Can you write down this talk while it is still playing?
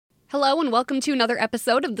Hello and welcome to another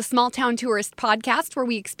episode of the Small Town Tourist Podcast, where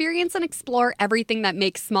we experience and explore everything that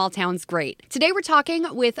makes small towns great. Today we're talking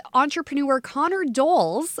with entrepreneur Connor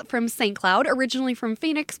Dols from St. Cloud, originally from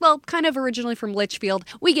Phoenix, well, kind of originally from Litchfield.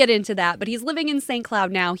 We get into that, but he's living in St. Cloud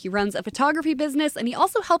now. He runs a photography business, and he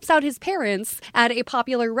also helps out his parents at a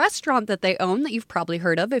popular restaurant that they own that you've probably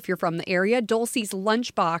heard of if you're from the area, Dulcie's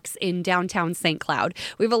Lunchbox in downtown St. Cloud.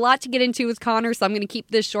 We have a lot to get into with Connor, so I'm going to keep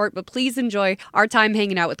this short, but please enjoy our time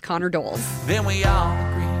hanging out with Connor Dols. Then we all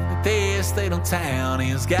agree that this little town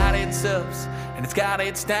has got its ups and it's got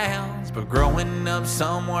its downs, but growing up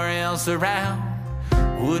somewhere else around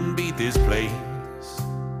wouldn't beat this place.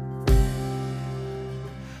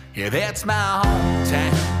 Yeah, that's my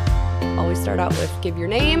hometown. Always start out with give your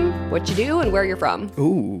name, what you do, and where you're from.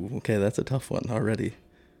 Ooh, okay, that's a tough one already.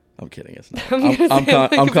 I'm kidding, it's not.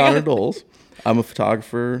 I'm I'm Connor Dols. I'm a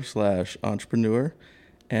photographer / entrepreneur.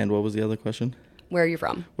 And what was the other question? Where are you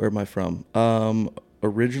from? Where am I from?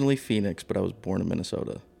 Originally Phoenix, but I was born in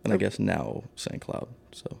Minnesota. And I guess now St. Cloud.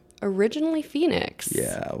 So Originally Phoenix.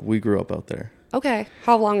 yeah, we grew up out there. Okay.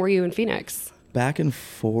 How long were you in Phoenix? Back and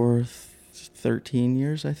forth 13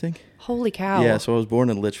 years, I think. Holy cow. Yeah, so I was born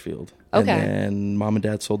in Litchfield. Okay. And then mom and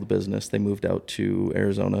dad sold the business. They moved out to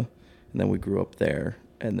Arizona. And then we grew up there.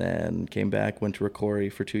 And then came back, went to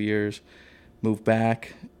Rocori for 2 years. Moved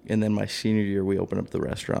back, and then my senior year, we opened up the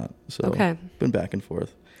restaurant. So Okay. been back and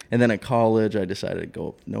forth. And then at college, I decided to go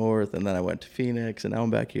up north, and then I went to Phoenix, and now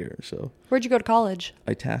I'm back here. So Where'd you go to college?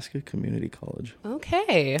 Itasca Community College.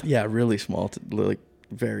 Okay. Yeah, really small, like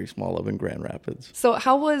very small up in Grand Rapids. So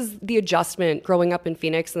how was the adjustment growing up in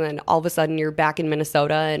Phoenix and then all of a sudden you're back in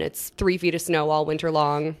Minnesota and it's 3 feet of snow all winter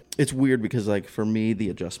long? It's weird because, like, for me, the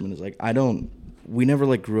adjustment is, like, we never,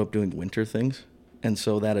 like, grew up doing winter things. And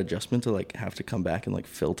so that adjustment to, like, have to come back and, like,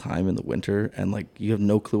 fill time in the winter and, like, you have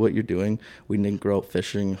no clue what you're doing. We didn't grow up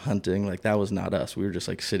fishing, hunting. Like, that was not us. We were just,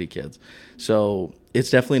 like, city kids. So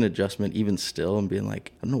it's definitely an adjustment even still and being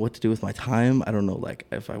like, I don't know what to do with my time. I don't know, like,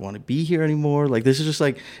 if I want to be here anymore. Like, this is just,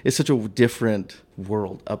 like, it's such a different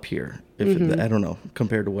world up here. I don't know,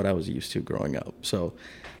 compared to what I was used to growing up. So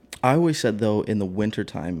I always said, though, in the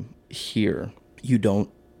wintertime here, you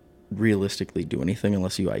don't realistically do anything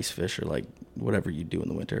unless you ice fish or like whatever you do in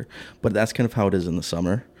the winter, but that's kind of how it is in the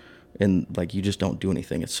summer, and like you just don't do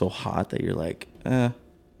anything. It's so hot that you're like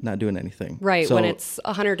not doing anything, Right, so, when it's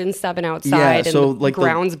 107 outside and so the like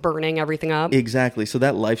ground's burning everything up. Exactly. So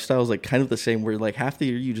that lifestyle is like kind of the same, where like half the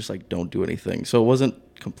year you just like don't do anything. So it wasn't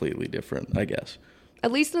completely different, I guess.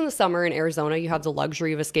 At least in the summer in Arizona, you have the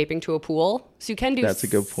luxury of escaping to a pool. So you can do That's a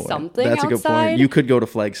good point. something That's outside. a good point. You could go to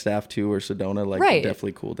Flagstaff too, or Sedona, like Right.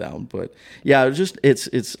 definitely cool down. But yeah,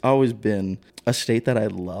 it's always been a state that I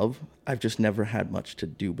love. I've just never had much to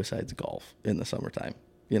do besides golf in the summertime.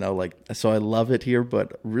 You know, like, so I love it here,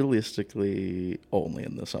 but realistically only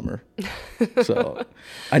in the summer. So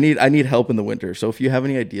I need help in the winter. So if you have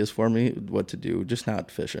any ideas for me, what to do, just not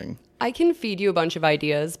fishing. I can feed you a bunch of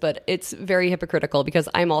ideas, but it's very hypocritical because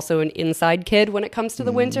I'm also an inside kid when it comes to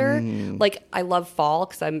the winter. Like, I love fall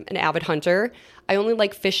because I'm an avid hunter. I only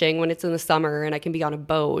like fishing when it's in the summer and I can be on a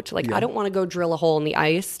boat. Like, I don't want to go drill a hole in the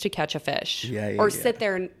ice to catch a fish or sit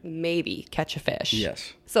there and maybe catch a fish.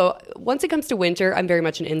 Yes. So once it comes to winter, I'm very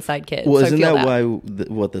much an inside kid. Well, so isn't I feel that why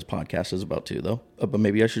what this podcast is about too, though? But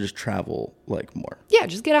maybe I should just travel like more. Yeah,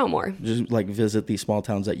 just get out more. Just like visit these small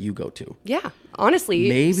towns that you go to. Yeah, honestly,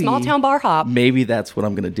 Maybe small town bar hop. Maybe that's what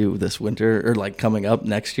I'm going to do this winter, or like coming up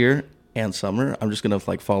next year and summer. I'm just going to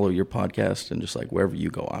like follow your podcast and just like wherever you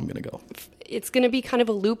go, I'm going to go. It's going to be kind of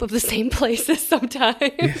a loop of the same places sometimes.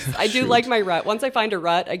 I do like my rut. Once I find a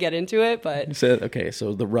rut, I get into it, but... You said, okay,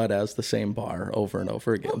 so the rut as the same bar over and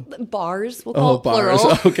over again. Bars, we'll call it bars.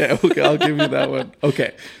 plural. Okay, I'll give you that one.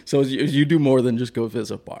 Okay, so you do more than just go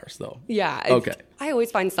visit bars, though. Yeah. Okay. I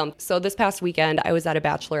always find something. So this past weekend, I was at a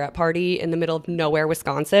bachelorette party in the middle of nowhere,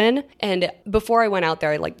 Wisconsin. And before I went out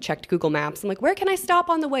there, I like checked Google Maps. I'm like, where can I stop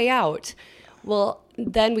on the way out? Well,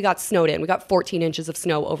 then we got snowed in. We got 14 inches of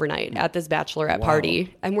snow overnight at this bachelorette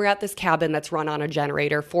party. And we're at this cabin that's run on a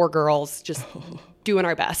generator, 4 girls just doing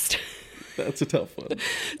our best. That's a tough one.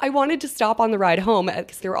 I wanted to stop on the ride home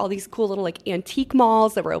because there were all these cool little like antique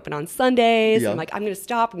malls that were open on Sundays. Yeah. I'm like, I'm going to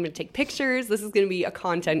stop. I'm going to take pictures. This is going to be a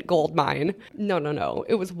content gold mine. No.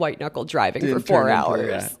 It was white knuckle driving for 4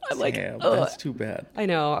 hours. I'm like, damn, ugh. that's too bad. I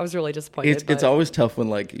know. I was really disappointed. It's always tough when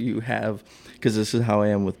like you have, because this is how I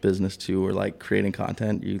am with business too, or like creating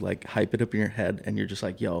content. You like hype it up in your head and you're just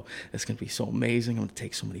like, yo, it's going to be so amazing. I'm going to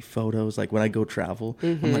take so many photos. Like when I go travel,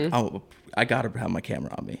 I'm like, oh, I got to have my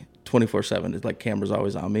camera on me 24/7. It's like camera's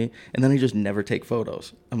always on me, and then I just never take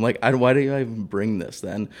photos. I'm like, why do I even bring this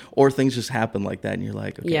then? Or things just happen like that, and you're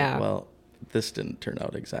like, okay, well, this didn't turn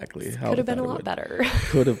out exactly how could have been a it lot would. better.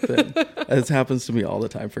 Could have been. It happens to me all the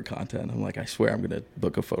time for content. I'm like, I swear I'm going to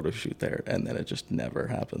book a photo shoot there, and then it just never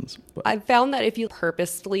happens. But I've found that if you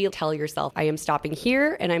purposely tell yourself, I am stopping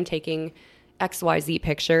here and I'm taking XYZ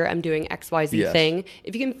picture, I'm doing XYZ thing.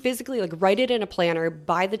 If you can physically like write it in a planner,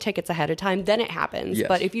 buy the tickets ahead of time, then it happens. Yes.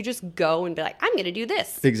 But if you just go and be like, I'm going to do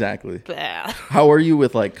this. Exactly. Blah. How are you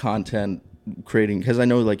with like content creating? Because I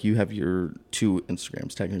know like you have your 2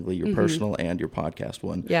 Instagrams, technically your personal and your podcast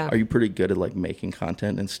one. Yeah. Are you pretty good at like making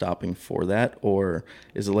content and stopping for that? Or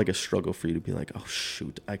is it like a struggle for you to be like, oh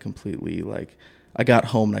shoot, I completely like, I got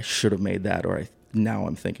home and I should have made that, or now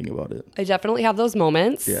I'm thinking about it. I definitely have those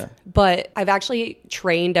moments. Yeah. But I've actually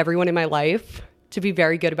trained everyone in my life to be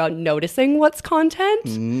very good about noticing what's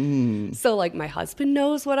content. So like my husband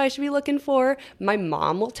knows what I should be looking for. My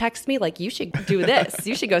mom will text me like, you should do this.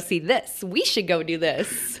 You should go see this. We should go do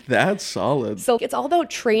this. That's solid. So it's all about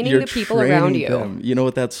training You're the people around you. them. You know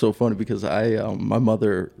what? That's so funny because my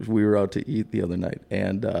mother, we were out to eat the other night,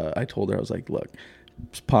 and I told her, I was like, look,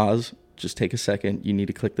 just pause. Just take a second. You need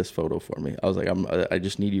to click this photo for me. I was like, I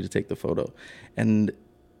just need you to take the photo. And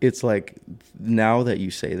it's like, now that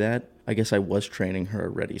you say that, I guess I was training her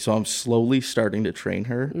already. So I'm slowly starting to train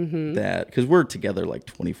her that, because we're together like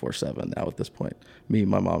 24/7 now at this point, me,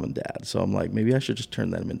 my mom, and dad. So I'm like, maybe I should just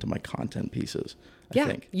turn them into my content pieces. I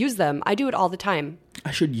think. Use them. I do it all the time.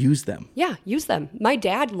 I should use them. Yeah, use them. My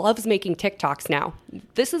dad loves making TikToks now.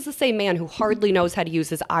 This is the same man who hardly knows how to use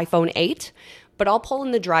his iPhone 8, but I'll pull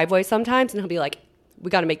in the driveway sometimes and he'll be like, we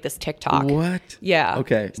got to make this TikTok. What? Yeah.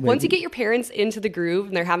 Okay. Once you get your parents into the groove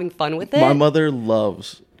and they're having fun with it. My mother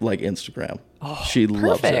loves like Instagram. She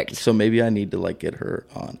loves perfect. it. So maybe I need to like get her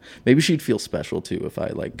on. Maybe she'd feel special too if I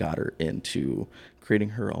like got her into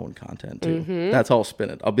creating her own content too. That's how I'll spin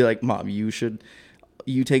it. I'll be like, Mom,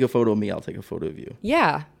 you take a photo of me, I'll take a photo of you.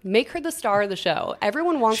 Yeah. Make her the star of the show.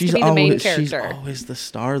 Everyone wants to be the main character. She's always the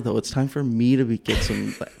star though. It's time for me to get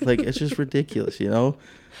some, like, it's just ridiculous, you know?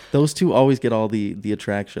 Those two always get all the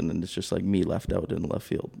attraction, and it's just like me left out in left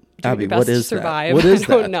field. Abby, what is that? What is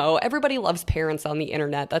that? I don't know. Everybody loves parents on the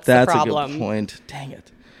internet. That's the problem. That's a good point. Dang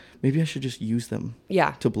it. Maybe I should just use them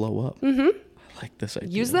to blow up. I like this idea.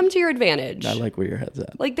 Use them to your advantage. I like where your head's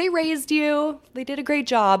at. Like, they raised you. They did a great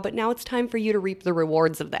job, but now it's time for you to reap the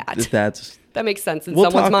rewards of that. That makes sense in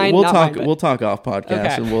someone's mind. We'll We'll talk off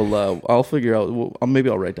podcast, and I'll figure out. Maybe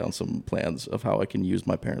I'll write down some plans of how I can use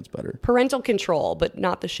my parents better. Parental control, but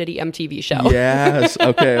not the shitty MTV show. Yes.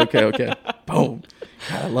 Okay. Boom.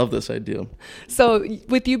 God, I love this idea. So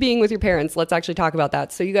with you being with your parents, let's actually talk about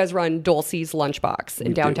that. So you guys run Dols' Lunchbox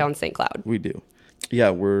in downtown St. Cloud. We do. Yeah,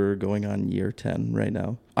 we're going on year 10 right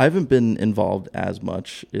now. I haven't been involved as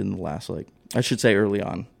much in the last, I should say early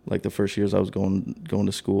on. Like the first years I was going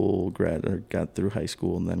to school, got through high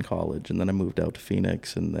school and then college, and then I moved out to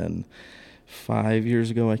Phoenix, and then 5 years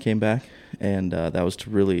ago I came back, and that was to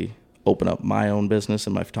really open up my own business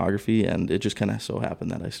and my photography, and it just kind of so happened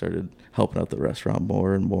that I started helping out the restaurant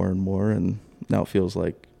more and more and more, and now it feels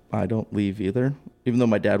like I don't leave either. Even though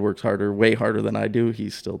my dad works way harder than I do,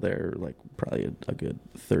 he's still there like probably a good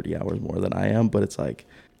 30 hours more than I am, but it's like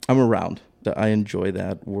I'm around. I enjoy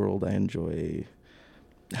that world. I enjoy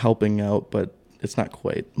helping out, but it's not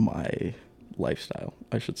quite my lifestyle,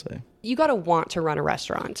 I should say. You got to want to run a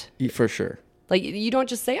restaurant. For sure. Like, you don't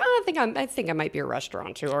just say, oh, I think I might be a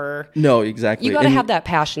restaurateur. No, exactly. You got to have that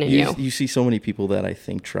passion in you. You see so many people that I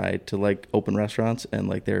think try to like open restaurants and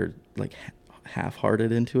like they're like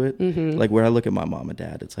half-hearted into it. Like where I look at my mom and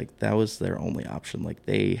dad, it's like that was their only option. Like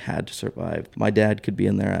they had to survive. My dad could be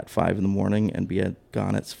in there at 5 a.m. and be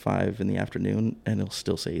gone at 5 p.m, and he'll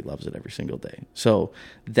still say he loves it every single day. So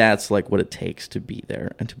that's like what it takes to be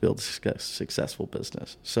there and to build a successful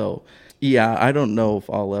business. So yeah, I don't know if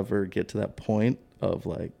I'll ever get to that point of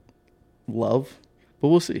like love, but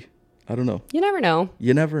we'll see. I don't know. You never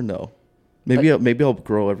know. Maybe I'll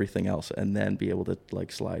grow everything else and then be able to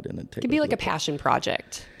like slide in and take it. Could be like a passion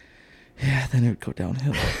project. Yeah, then it would go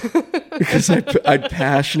downhill because I'd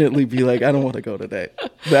passionately be like, I don't want to go today.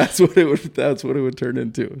 That's what it would turn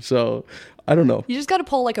into. So I don't know. You just got to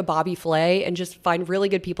pull like a Bobby Flay and just find really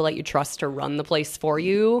good people that you trust to run the place for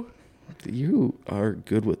you. You are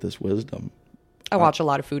good with this wisdom. I watch a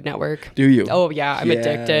lot of Food Network. Do you? Oh, yeah. I'm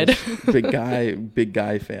addicted. Big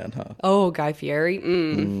guy fan, huh? Oh, Guy Fieri.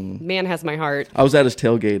 Man has my heart. I was at his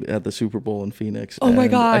tailgate at the Super Bowl in Phoenix. Oh, my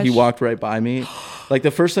gosh. He walked right by me. Like,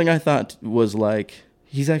 the first thing I thought was, like,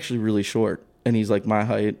 he's actually really short. And he's, like, my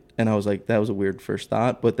height. And I was like, that was a weird first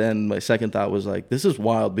thought. But then my second thought was like, this is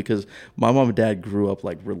wild because my mom and dad grew up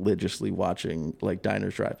like religiously watching like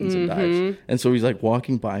diners, drive-ins, and dives. And so he's like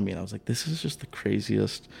walking by me and I was like, this is just the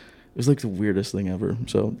craziest. It was like the weirdest thing ever.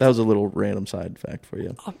 So that was a little random side fact for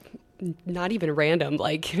you. Not even random.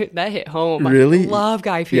 Like, that hit home. Really? I love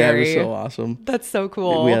Guy Fieri. Yeah, it was so awesome. That's so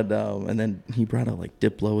cool. We had, and then he brought out like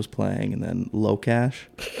Diplo was playing, and then Low Cash.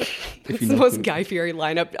 It's the most Guy Fieri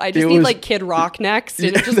lineup. I just need like Kid Rock next,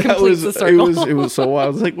 and it just completes the circle. It was so wild. I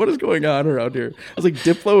was like, what is going on around here? I was like,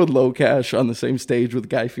 Diplo and Low Cash on the same stage with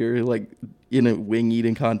Guy Fieri, like in a wing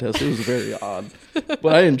eating contest. It was very odd,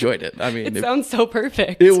 but I enjoyed it. I mean, it sounds so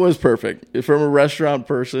perfect. It was perfect. From a restaurant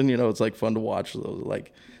person, you know, it's like fun to watch those,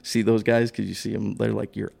 like see those guys because you see them, they're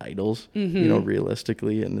like your idols, you know,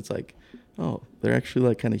 realistically, and it's like, oh, they're actually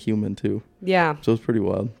like kind of human too. Yeah. So it's pretty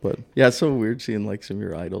wild, but yeah, it's so weird seeing like some of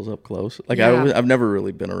your idols up close. Like I've never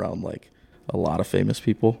really been around like a lot of famous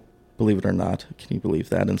people. Believe it or not, can you believe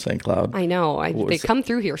that in St. Cloud? I know. They come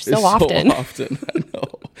through here so often. So often, I know.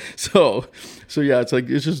 So yeah, it's like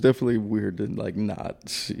it's just definitely weird to like not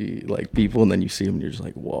see like people, and then you see them, and you're just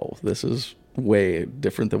like, whoa, this is way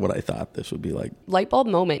different than what I thought this would be like. Light bulb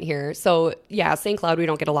moment here. So yeah, St. Cloud, we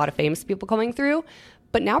don't get a lot of famous people coming through,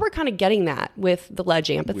 but now we're kind of getting that with the Ledge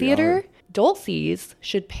Amphitheater. Dolces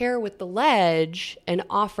should pair with the Ledge and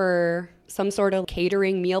offer some sort of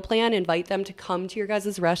catering meal plan, invite them to come to your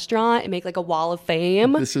guys' restaurant and make like a wall of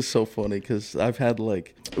fame. This is so funny because I've had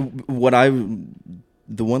like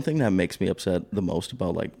the one thing that makes me upset the most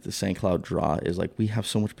about like the St. Cloud draw is like we have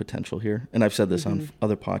so much potential here. And I've said this on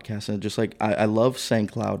other podcasts, and just like I love St.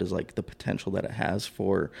 Cloud as like the potential that it has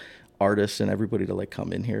for artists and everybody to like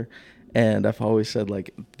come in here. And I've always said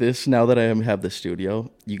like this, now that I have the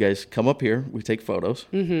studio, you guys come up here, we take photos,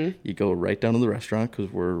 you go right down to the restaurant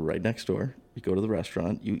because we're right next door. You go to the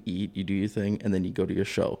restaurant, you eat, you do your thing, and then you go to your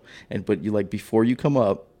show. But you like, before you come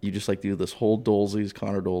up, you just like do this whole Dolsey's,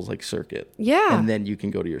 Connor Dols like circuit. Yeah. And then you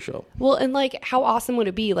can go to your show. Well, and like how awesome would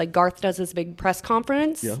it be? Like Garth does this big press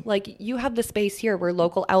conference. Yeah. Like you have the space here where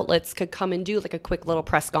local outlets could come and do like a quick little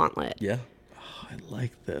press gauntlet. Yeah. Oh, I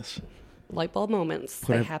like this. Light bulb moments.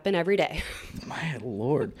 They happen every day. My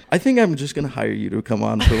Lord. I think I'm just going to hire you to come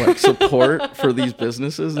on for like support for these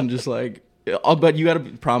businesses, and just like, but you got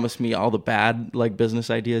to promise me all the bad like business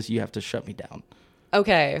ideas. You have to shut me down.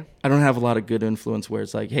 Okay. I don't have a lot of good influence where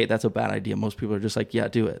it's like, hey, that's a bad idea. Most people are just like, yeah,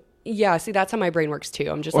 do it. Yeah, see, that's how my brain works too.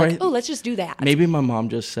 I'm just let's just do that. Maybe my mom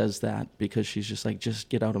just says that because she's just like, just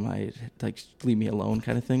get out of my, like, leave me alone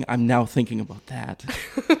kind of thing. I'm now thinking about that.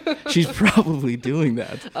 She's probably doing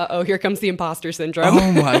that. Uh-oh, here comes the imposter syndrome.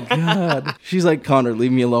 Oh my God. She's like, Connor,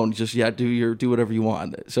 leave me alone. Just, do whatever you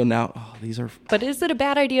want. So now, these are... But is it a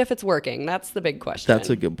bad idea if it's working? That's the big question.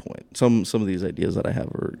 That's a good point. Some of these ideas that I have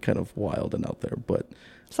are kind of wild and out there, but...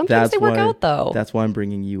 Sometimes they work out though. That's why I'm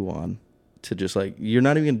bringing you on. To just like, you're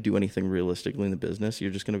not even going to do anything realistically in the business. You're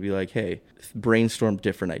just going to be like, hey, brainstorm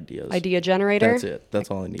different ideas. Idea generator. That's it. That's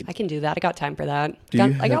all I need. I can do that. I got time for that.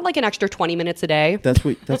 I got like an extra 20 minutes a day.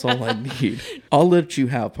 That's all I need. I'll let you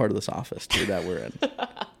have part of this office too that we're in.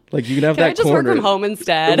 Like you can have that I just corner. work from home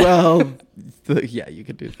instead? Well, yeah, you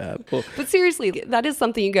could do that. Well, but seriously, that is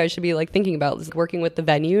something you guys should be like thinking about, is working with the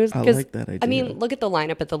venues. I like that idea. I mean, look at the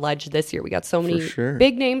lineup at the Ledge this year. We got so many sure.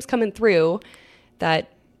 big names coming through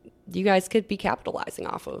that you guys could be capitalizing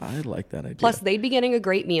off of. I like that idea. Plus, they'd be getting a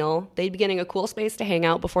great meal. They'd be getting a cool space to hang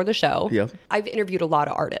out before the show. Yep. I've interviewed a lot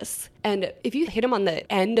of artists. And if you hit them on the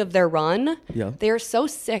end of their run, they're so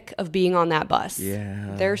sick of being on that bus.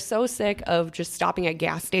 Yeah. They're so sick of just stopping at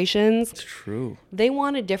gas stations. It's true. They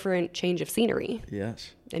want a different change of scenery.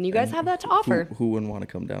 Yes. And you guys have that to offer. Who wouldn't want to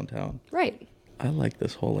come downtown? Right. I like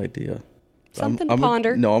this whole idea. Something to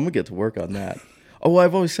ponder. I'm going to get to work on that. Oh, well,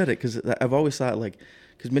 I've always said it because I've always thought like...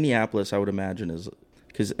 Because Minneapolis, I would imagine, is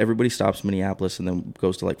because everybody stops Minneapolis and then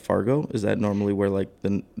goes to like Fargo. Is that normally where like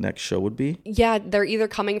the next show would be? Yeah, they're either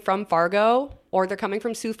coming from Fargo or they're coming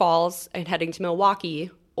from Sioux Falls and heading to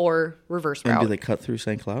Milwaukee, or reverse route. And do they cut through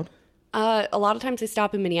St. Cloud? A lot of times they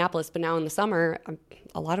stop in Minneapolis, but now in the summer,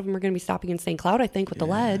 a lot of them are going to be stopping in St. Cloud, I think, with the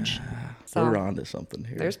Ledge. So we're on to something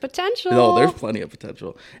here. There's potential. No, there's plenty of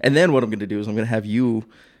potential. And then what I'm going to do is I'm going to have you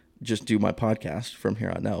just do my podcast from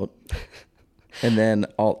here on out. and then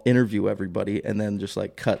I'll interview everybody and then just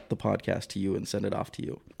like cut the podcast to you and send it off to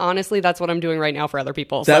you. Honestly, that's what I'm doing right now for other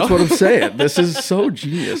people. That's what I'm saying. This is so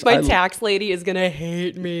genius. My tax lady is going to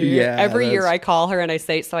hate me. Yeah, every year I call her and I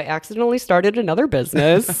say, so I accidentally started another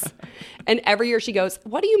business. And every year she goes,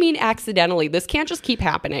 what do you mean accidentally? This can't just keep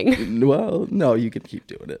happening. Well, no, you can keep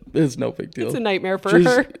doing it. It's no big deal. It's a nightmare for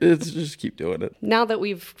her. It's just keep doing it. Now that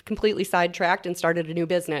we've completely sidetracked and started a new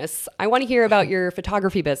business, I want to hear about your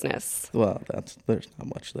photography business. Well, there's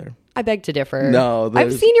not much there. I beg to differ. No,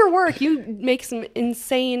 I've seen your work. You make some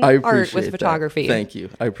insane art with photography. Thank you.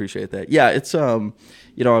 I appreciate that. Yeah, it's I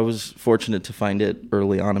was fortunate to find it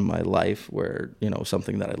early on in my life where,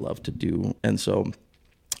 something that I love to do. And so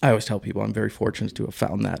I always tell people I'm very fortunate to have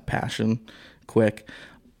found that passion quick.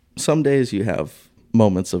 Some days you have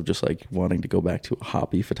moments of just like wanting to go back to a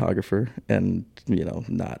hobby photographer and,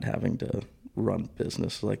 not having to run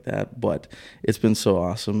business like that. But it's been so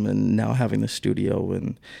awesome. And now having the studio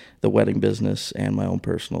and the wedding business and my own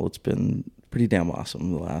personal, it's been pretty damn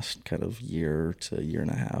awesome the last kind of year to year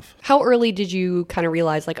and a half. How early did you kind of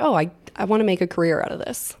realize like, oh, I want to make a career out of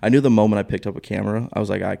this? I knew the moment I picked up a camera, I was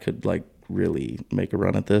like, I could like really make a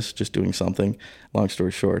run at this, just doing something. Long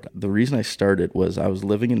story short, the reason I started was I was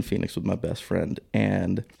living in Phoenix with my best friend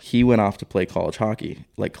and he went off to play college hockey,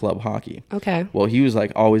 like club hockey. Okay. Well, he was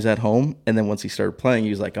like always at home. And then once he started playing, he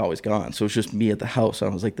was like always gone. So it was just me at the house. I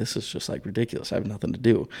was like, this is just like ridiculous. I have nothing to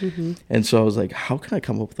do. Mm-hmm. And so I was like, how can I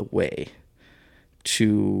come up with a way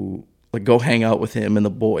to like go hang out with him and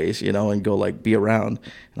the boys, and go like be around.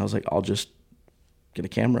 And I was like, I'll just get a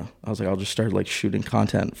camera. I was like, I'll just start like shooting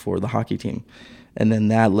content for the hockey team. And then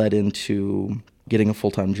that led into getting a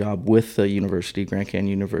full-time job with the university, Grand Canyon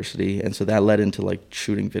University. And so that led into like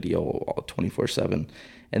shooting video 24/7.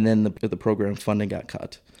 And then the program funding got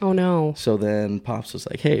cut. Oh no. So then Pops was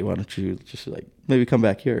like, hey, why don't you just like maybe come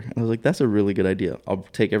back here? And I was like, that's a really good idea. I'll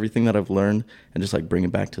take everything that I've learned and just like bring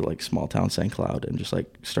it back to like small town St. Cloud and just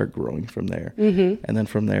like start growing from there. Mm-hmm. And then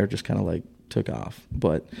from there just kind of like took off.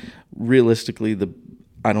 But realistically,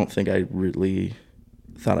 I don't think I really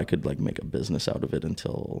thought I could like make a business out of it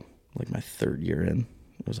until like my third year in.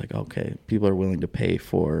 I was like, okay, people are willing to pay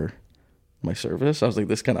for my service. I was like,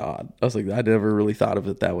 this kind of odd. I was like, I never really thought of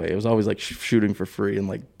it that way. It was always like shooting for free and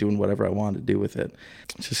like doing whatever I wanted to do with it.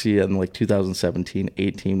 To see in like 2017,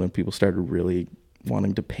 18, when people started really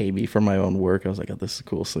wanting to pay me for my own work, I was like, oh, this is the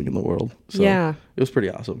coolest thing in the world. So yeah, it was pretty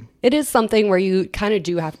awesome. It is something where you kind of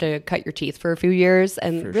do have to cut your teeth for a few years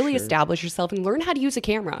and really establish yourself and learn how to use a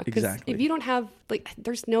camera. Exactly. If you don't have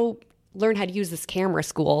there's no learn how to use this camera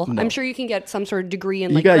school. No. I'm sure you can get some sort of degree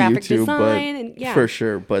in like graphic YouTube, design and for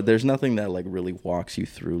sure, but there's nothing that like really walks you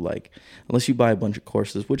through, like unless you buy a bunch of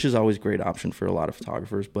courses, which is always a great option for a lot of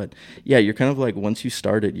photographers. But yeah, you're kind of like, once you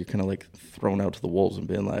start it, you're kind of like thrown out to the wolves and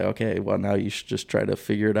being like, okay, well now you should just try to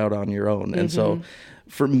figure it out on your own. Mm-hmm. And so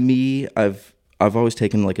for me, I've always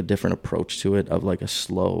taken like a different approach to it, of like a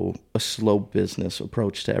slow business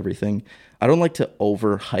approach to everything. I don't like to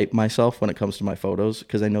overhype myself when it comes to my photos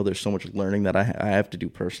because I know there's so much learning that I have to do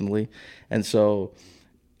personally. And so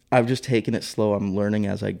I've just taken it slow. I'm learning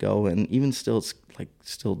as I go. And even still, it's like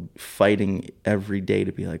still fighting every day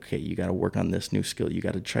to be like, okay, you got to work on this new skill. You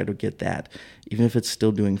got to try to get that, even if it's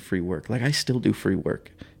still doing free work. Like I still do free work.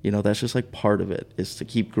 That's just like part of it, is to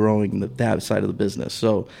keep growing that side of the business.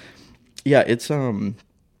 So yeah, it's a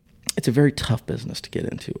very tough business to get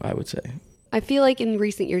into, I would say. I feel like in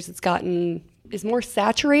recent years is more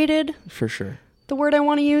saturated. For sure. The word I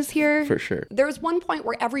want to use here. For sure. There was one point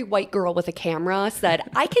where every white girl with a camera said,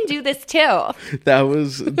 I can do this too.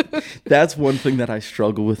 That's one thing that I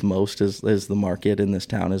struggle with most is the market in this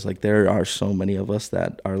town. Is like, there are so many of us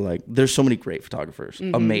that are like, there's so many great photographers,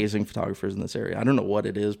 amazing photographers in this area. I don't know what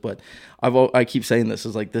it is, but I keep saying this,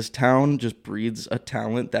 is like, this town just breeds a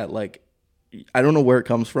talent that like, I don't know where it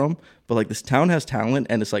comes from, but like this town has talent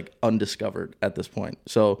and it's like undiscovered at this point.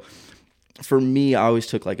 So for me, I always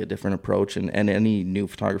took like a different approach, and any new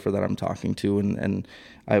photographer that I'm talking to, and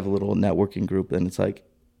I have a little networking group, and it's like,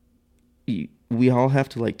 we all have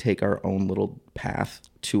to like take our own little path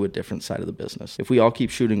to a different side of the business. If we all keep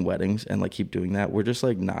shooting weddings and like keep doing that, we're just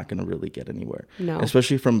like not going to really get anywhere. No.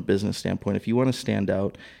 Especially from a business standpoint. If you want to stand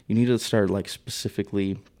out, you need to start like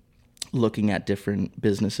specifically looking at different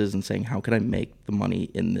businesses and saying, how can I make the money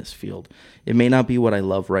in this field? It may not be what I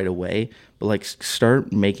love right away, but like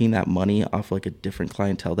start making that money off like a different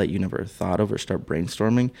clientele that you never thought of, or start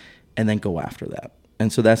brainstorming and then go after that.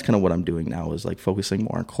 And so that's kind of what I'm doing now, is like focusing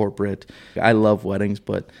more on corporate. I love weddings,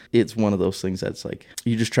 but it's one of those things that's like,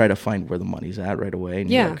 you just try to find where the money's at right away. And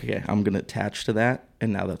you're like, okay, I'm going to attach to that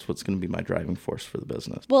And now that's what's going to be my driving force for the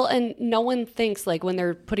business. Well, and no one thinks like when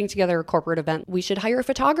they're putting together a corporate event, we should hire a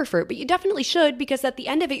photographer, but you definitely should, because at the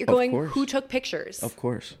end of it, you're going, who took pictures? Of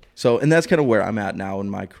course. So, and that's kind of where I'm at now in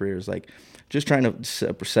my career, is like just trying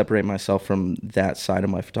to separate myself from that side of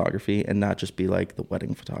my photography and not just be like the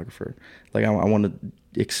wedding photographer. Like I want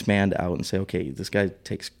to expand out and say, okay, this guy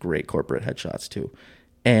takes great corporate headshots too.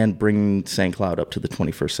 And bring St. Cloud up to the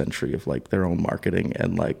 21st century of like their own marketing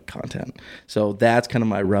and like content. So that's kind of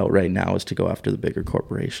my route right now, is to go after the bigger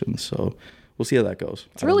corporations. So we'll see how that goes.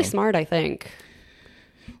 It's really smart, I think.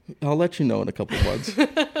 I'll let you know in a couple of months.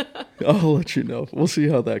 I'll let you know. We'll see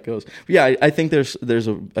how that goes. But yeah, I think there's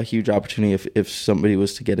a huge opportunity if somebody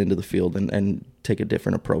was to get into the field and take a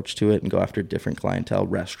different approach to it and go after different clientele,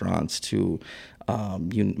 restaurants to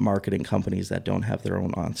marketing companies that don't have their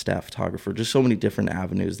own on-staff photographer. Just so many different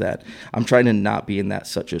avenues that I'm trying to not be in that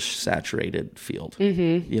such a saturated field,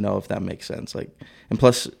 if that makes sense. Like, and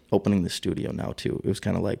plus opening the studio now too, it was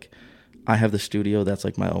kind of like, I have the studio that's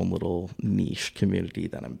like my own little niche community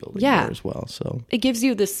that I'm building there as well. So it gives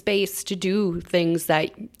you the space to do things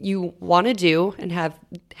that you want to do and have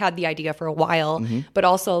had the idea for a while, but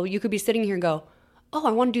also you could be sitting here and go, oh,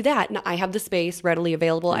 I want to do that. And I have the space readily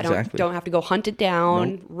available. Exactly. I don't have to go hunt it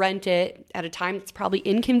down, rent it at a time that's probably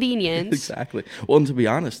inconvenient. Exactly. Well, and to be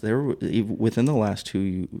honest, within the last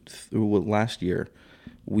last year,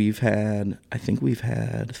 we've had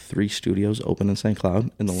 3 studios open in St. Cloud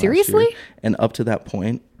in the last year. And up to that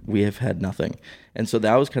point, we have had nothing. And so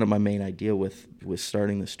that was kind of my main idea with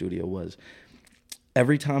starting the studio, was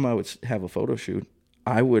every time I would have a photo shoot,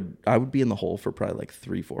 I would be in the hole for probably like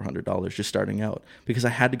 $300-400 just starting out, because I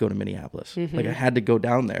had to go to Minneapolis. Like I had to go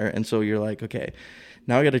down there. And so you're like, okay,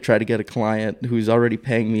 now I got to try to get a client who's already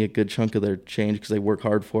paying me a good chunk of their change because they work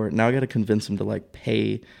hard for it. Now I got to convince them to like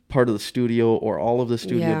pay part of the studio or all of the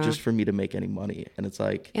studio just for me to make any money. And it's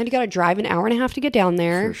like, and you got to drive an hour and a half to get down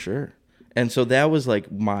there. For sure. And so that was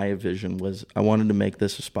like my vision, was I wanted to make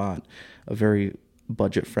this a spot, a very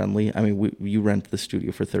budget friendly. I mean, you rent the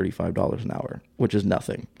studio for $35 an hour, which is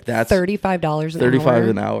nothing. That's $35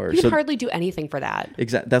 an hour. You can hardly do anything for that.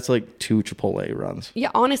 Exactly. That's like 2 Chipotle runs. Yeah,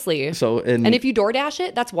 honestly. So and if you DoorDash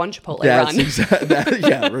it, that's 1 Chipotle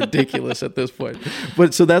run. Ridiculous at this point.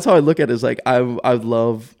 But so that's how I look at it, is like I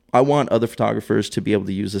want other photographers to be able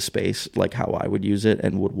to use the space like how I would use it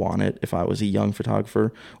and would want it if I was a young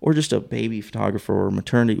photographer or just a baby photographer or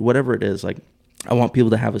maternity, whatever it is. Like, I want people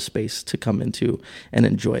to have a space to come into and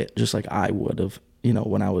enjoy it just like I would have,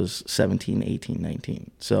 when I was 17, 18, 19.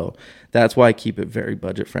 So that's why I keep it very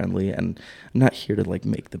budget friendly, and I'm not here to like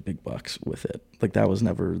make the big bucks with it. Like, that was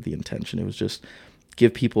never the intention. It was just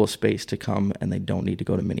give people a space to come, and they don't need to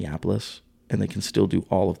go to Minneapolis, and they can still do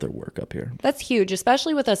all of their work up here. That's huge,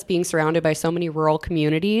 especially with us being surrounded by so many rural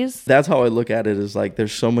communities. That's how I look at it, is like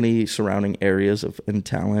there's so many surrounding areas and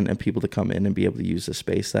talent and people to come in and be able to use the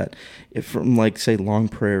space that, if from like say Long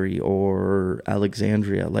Prairie or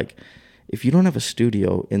Alexandria, like if you don't have a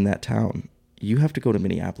studio in that town, you have to go to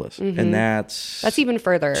Minneapolis. And that's even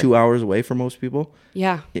further. 2 hours away for most people.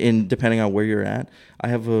 Yeah. And depending on where you're at. I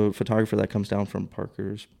have a photographer that comes down from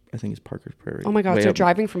Parker's Prairie. Oh my God, so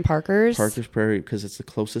driving from Parker's Prairie, because it's the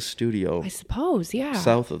closest studio. I suppose, yeah.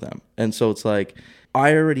 South of them. And so it's like,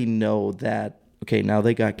 I already know that, okay, now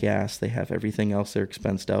they got gas, they have everything else, they're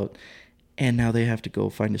expensed out, and now they have to go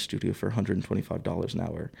find a studio for $125 an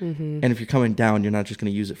hour. And if you're coming down, you're not just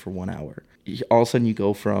going to use it for 1 hour. All of a sudden, you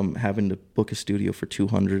go from having to book a studio for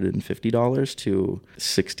 $250 to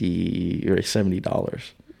 $60 or $70.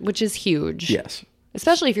 Which is huge. Yes.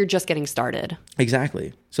 Especially if you're just getting started.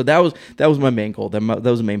 Exactly. So that was my main goal. That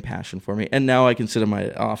was the main passion for me. And now I can sit in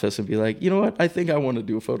my office and be like, you know what? I think I want to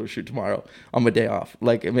do a photo shoot tomorrow on my day off.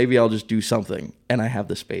 Like maybe I'll just do something, and I have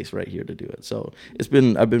the space right here to do it. So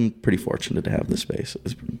I've been pretty fortunate to have the space.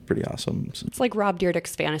 It's pretty awesome. So. It's like Rob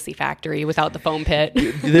Dyrdek's Fantasy Factory without the foam pit.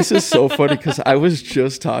 This is so funny because I was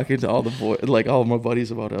just talking to all all my buddies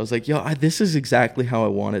about it. I was like, yo, this is exactly how I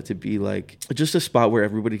want it to be. Like just a spot where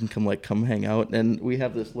everybody can come hang out. And we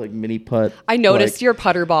have this like mini putt. I noticed your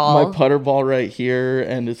putter ball. My putter ball right here,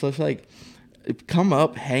 and it's just like, come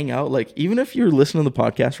up, hang out. Like even if you're listening to the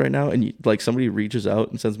podcast right now and somebody reaches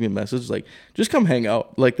out and sends me a message, like just come hang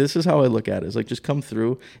out. Like this is how I look at it. It's like just come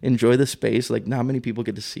through, enjoy the space. Like not many people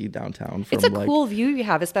get to see downtown. It's a cool view you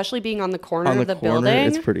have, especially being on the corner of the building.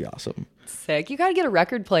 It's pretty awesome. Sick. You got to get a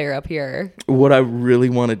record player up here. What I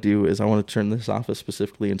really want to do is I want to turn this office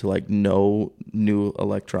specifically into like no new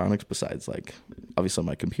electronics besides like obviously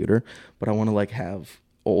my computer, but I want to like have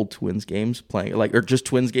old Twins games playing, like, or just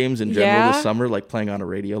Twins games in general this summer, like playing on a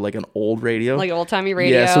radio, like an old radio. Like old-timey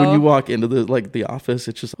radio. Yeah, so when you walk into the office,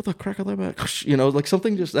 it's just, what the crack of that back? You know, like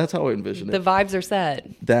something just, that's how I envision it. The vibes are set.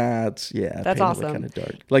 That's awesome. Kind of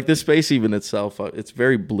dark. Like this space even itself, it's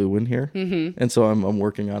very blue in here. Mm-hmm. And so I'm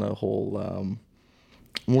working on a whole, I'm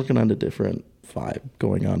working on a different vibe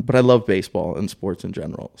going on. But I love baseball and sports in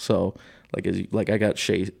general. So like I got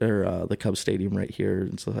the Cubs Stadium right here.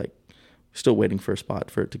 And so like, still waiting for a spot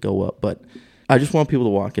for it to go up, but I just want people to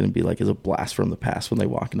walk in and be like, it's a blast from the past when they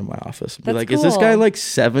walk into my office. Be like, cool. Is this guy like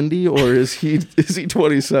 70 or is he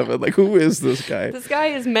 27? Like, who is this guy? This guy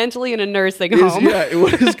is mentally in a nursing home.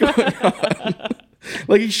 What is going on?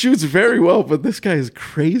 Like, he shoots very well, but this guy is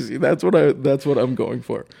crazy. That's what I'm going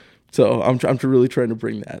for. So I'm really trying to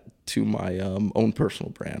bring that to my own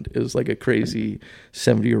personal brand. Is like a crazy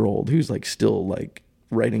 70-year-old who's like still like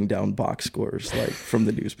writing down box scores like from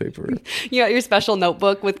the newspaper. You got your special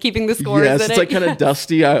notebook with keeping the scores in it? Yes, it's like kind of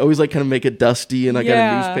dusty. I always like kind of make it dusty, and I got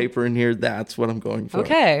a newspaper in here. That's what I'm going for.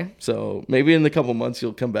 Okay. So maybe in a couple months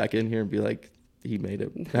you'll come back in here and be like, he made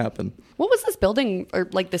it happen. What was this building or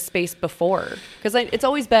like the space before? Because it's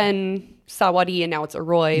always been Sawadi and now it's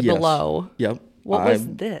Arroy below. Yep. What was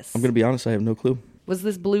this? I'm going to be honest, I have no clue. Was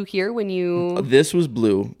this blue here when you... This was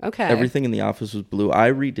blue. Okay. Everything in the office was blue. I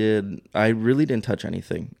really didn't touch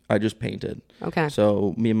anything. I just painted. Okay.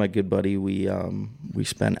 So me and my good buddy, we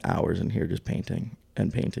spent hours in here just painting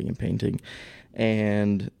and painting and painting.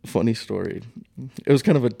 And funny story, it was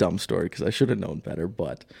kind of a dumb story because I should have known better,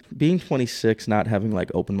 but being 26, not having like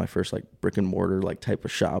opened my first like brick and mortar like type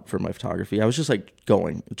of shop for my photography, I was just like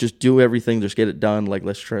just do everything, just get it done. Like,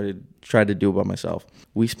 let's try to do it by myself.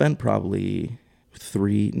 We spent probably a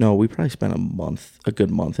good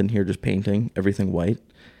month in here just painting everything white.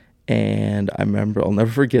 And I remember, I'll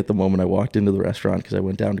never forget the moment I walked into the restaurant because I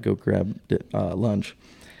went down to go grab lunch.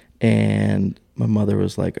 And my mother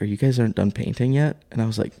was like, "Are you guys aren't done painting yet?" And I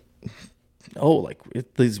was like, "Oh, like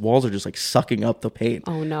these walls are just like sucking up the paint."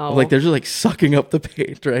 Oh no! Like they're just like sucking up the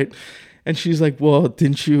paint, right? And she's like, "Well,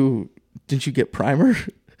 didn't you get primer?"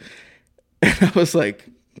 And I was like,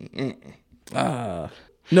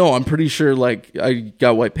 "No, I'm pretty sure like I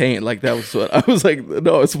got white paint." Like that was what I was like.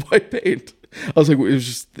 No, it's white paint. I was like,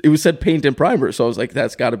 it was said paint and primer, so I was like,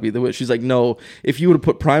 that's got to be the way. She's like, "No, if you would have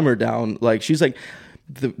put primer down," like she's like.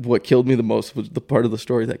 What killed me the most was the part of the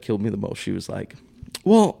story that killed me the most. She was like,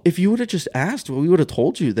 "Well, if you would have just asked, well, we would have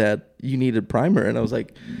told you that you needed primer." And I was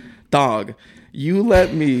like, "Dog, you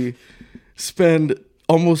let me spend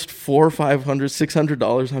almost $400, $500,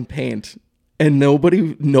 $600 on paint, and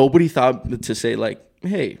nobody thought to say like,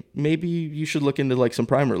 hey, maybe you should look into like some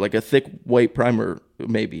primer, like a thick white primer,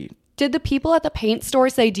 maybe." Did the people at the paint store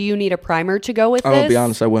say, "Do you need a primer to go with this?" I'll be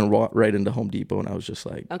honest, I went right into Home Depot and I was just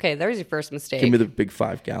like, okay, there's your first mistake. Give me the big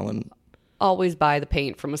 5-gallon. Always buy the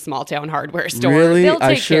paint from a small town hardware store. Really? They'll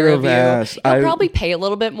take care of you. Asked. You'll probably pay a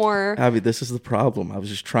little bit more. Abby, this is the problem. I was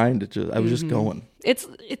just trying to I was just going. It's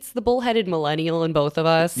the bullheaded millennial in both of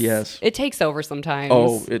us. Yes. It takes over sometimes.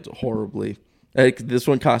 Oh, it's horribly. This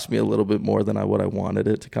one cost me a little bit more than what I wanted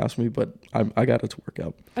it to cost me, but I got it to work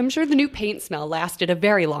out. I'm sure the new paint smell lasted a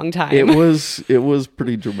very long time. It was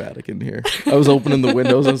pretty dramatic in here. I was opening the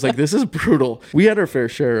windows. I was like, this is brutal. We had our fair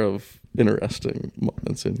share of interesting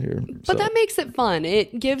moments in here. But that makes it fun.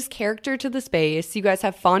 It gives character to the space. You guys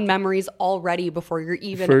have fond memories already before you're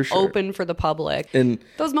even open for the public. And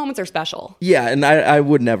those moments are special. Yeah, and I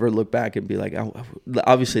would never look back and be like,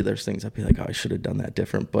 obviously there's things I'd be like, oh, I should have done that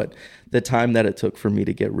different. But the time that it took for me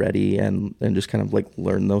to get ready and just kind of like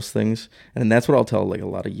learn those things. And that's what I'll tell like a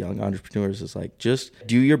lot of young entrepreneurs is like, just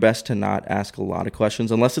do your best to not ask a lot of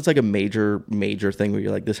questions unless it's like a major thing where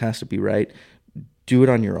you're like, this has to be right. Do it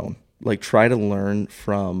on your own. Like, try to learn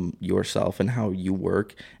from yourself and how you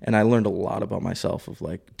work. And I learned a lot about myself of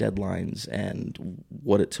like deadlines and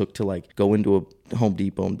what it took to like go into a Home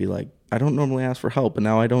Depot and be like, I don't normally ask for help, and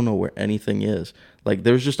now I don't know where anything is. Like,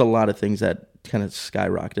 there's just a lot of things that kind of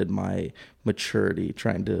skyrocketed my maturity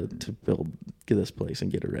trying to get this place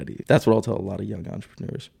and get it ready. That's what I'll tell a lot of young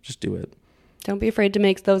entrepreneurs. Just do it. Don't be afraid to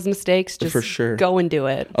make those mistakes. Just for sure. Go and do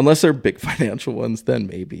it. Unless they're big financial ones, then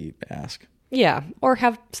maybe ask. Yeah, or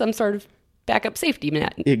have some sort of backup safety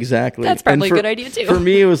net. Exactly. That's probably a good idea too. For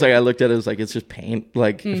me, it was like I looked at it as like it's just paint.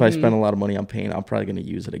 Like if I spend a lot of money on paint, I'm probably going to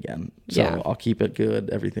use it again. So I'll keep it good.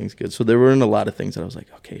 Everything's good. So there weren't a lot of things that I was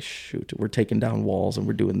like, okay, shoot, we're taking down walls and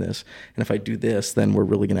we're doing this. And if I do this, then we're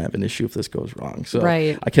really going to have an issue if this goes wrong. So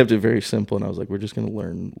I kept it very simple, and I was like, we're just going to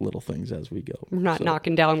learn little things as we go. We're not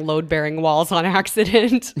knocking down load-bearing walls on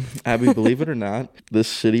accident. Abby, believe it or not, this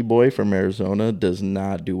city boy from Arizona does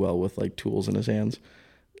not do well with like tools in his hands.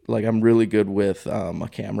 Like, I'm really good with a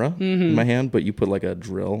camera in my hand, but you put like a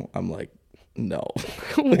drill, I'm like, no.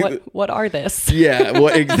 What are this? Yeah,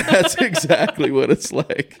 well, that's exactly what it's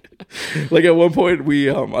like. Like at one point,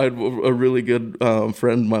 I had a really good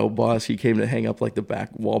friend, my old boss. He came to hang up like the back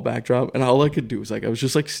wall backdrop, and all I could do was like I was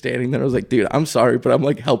just like standing there. I was like, dude, I'm sorry, but I'm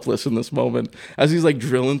like helpless in this moment. As he's like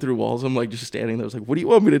drilling through walls, I'm like just standing there. I was like, what do you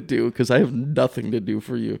want me to do? Because I have nothing to do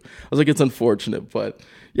for you. I was like, it's unfortunate, but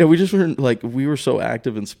yeah, we just weren't like we were so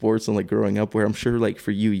active in sports and like growing up. Where I'm sure like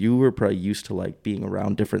for you were probably used to like being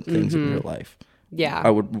around different things in your life. Yeah. I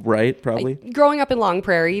would, right? Probably. Growing up in Long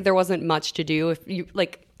Prairie, there wasn't much to do. If you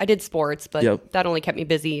like, I did sports, but that only kept me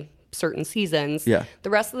busy certain seasons. Yeah. The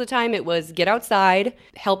rest of the time it was get outside,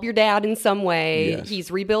 help your dad in some way. Yes.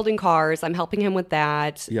 He's rebuilding cars. I'm helping him with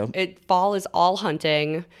that. Yep. Fall is all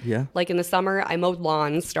hunting. Yeah. Like in the summer, I mowed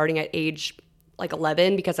lawns starting at age like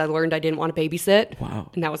 11 because I learned I didn't want to babysit. Wow.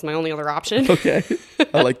 And that was my only other option. Okay.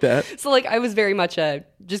 I like that. So like I was very much a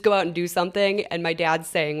just go out and do something. And my dad's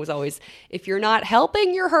saying was always, if you're not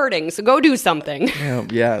helping, you're hurting. So go do something.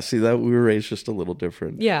 Yeah. See, that we were raised just a little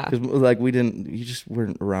different. Yeah. Because like you just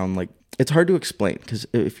weren't around. Like it's hard to explain because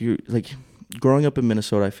if you like growing up in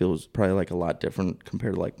Minnesota, I feel was probably like a lot different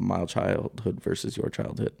compared to like my childhood versus your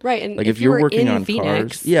childhood. Right. And like if you're were working in on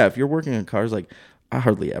Phoenix, cars, if you're working on cars, like I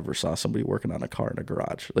hardly ever saw somebody working on a car in a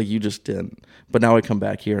garage. Like you just didn't. But now I come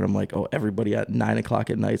back here and I'm like, oh, everybody at 9:00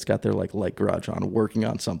 at night's got their like light garage on, working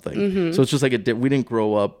on something. So it's just like we didn't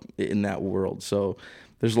grow up in that world. So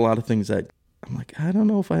there's a lot of things that I'm like, I don't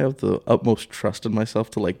know if I have the utmost trust in myself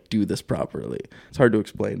to like do this properly. It's hard to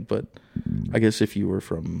explain, but I guess if you were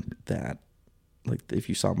from that, like if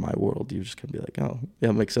you saw my world, you're just gonna be like, oh yeah,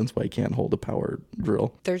 it makes sense why you can't hold a power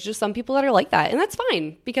drill. There's just some people that are like that, and that's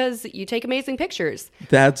fine because you take amazing pictures.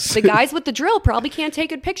 That's The guys with the drill probably can't take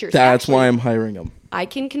good pictures. that's Actually, why I'm hiring them. I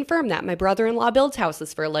can confirm that. My brother-in-law builds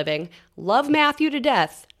houses for a living. Love Matthew to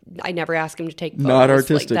death. I never ask him to take photos. Not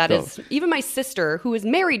artistic, Like, that though. is even my sister, who is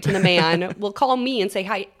married to the man, will call me and say,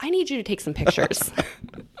 "Hi, I need you to take some pictures."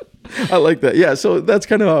 I like that. Yeah, so that's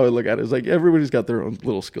kind of how I look at it. It's like everybody's got their own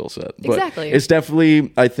little skill set. But Exactly. it's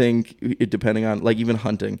definitely, I think, depending on, like even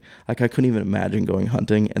hunting. Like I couldn't even imagine going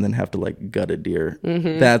hunting and then have to like gut a deer.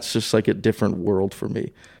 That's just like a different world for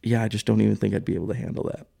me. Yeah, I just don't even think I'd be able to handle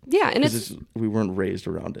that. Yeah, and We weren't raised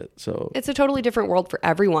around it. So it's a totally different world for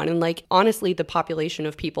everyone. And like, honestly, the population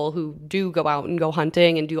of people who do go out and go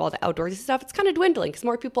hunting and do all the outdoorsy stuff, it's kind of dwindling because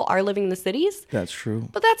more people are living in the cities. that's true.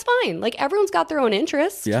 But that's fine. Like, everyone's got their own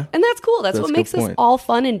interests. Yeah. And that's cool. That's That's what a good makes us point. all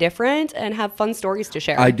fun and different and have fun stories to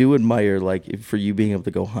share. I do admire, like, for you being able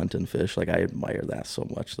to go hunt and fish. Like, I admire that so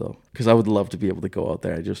much, though. Because I would love to be able to go out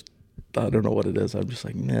there. I don't know what it is. I'm just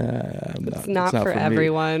like, nah, It's not for me.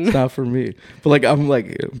 everyone. It's not for me. But like, I'm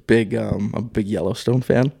like I'm a big Yellowstone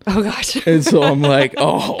fan. Oh, gosh. And so I'm like,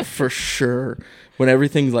 oh, for sure. When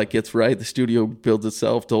everything like gets right, the studio builds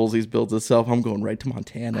itself, Dolsey's builds itself. I'm going right to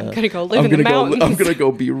Montana. I'm gonna go live in the mountains. I'm gonna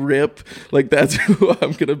go be Rip. Like that's who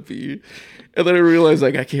I'm gonna be. And then I realized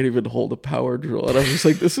like I can't even hold a power drill, and I was just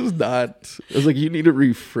like, this is not. I was like, you need to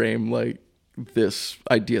reframe like this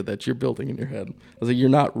idea that you're building in your head. I was like, you're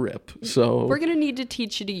not Rip. So We're going to need to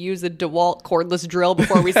teach you to use a DeWalt cordless drill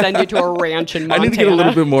before we send you to a ranch in Montana. I need to get a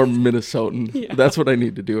little bit more Minnesotan. Yeah. That's what I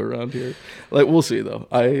need to do around here. Like we'll see though.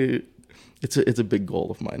 It's a big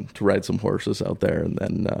goal of mine to ride some horses out there and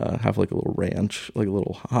then have like a little ranch, like a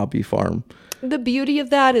little hobby farm. The beauty of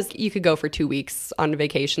that is you could go for 2 weeks on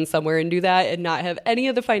vacation somewhere and do that and not have any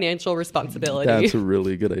of the financial responsibility. That's a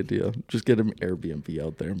really good idea. Just get an Airbnb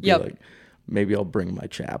out there and be like, maybe I'll bring my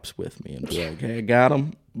chaps with me and be like, hey, I got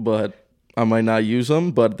them, but I might not use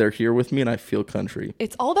them, but they're here with me and I feel country.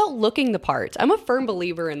 It's all about looking the part. I'm a firm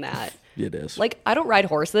believer in that. It is. Like, I don't ride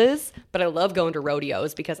horses, but I love going to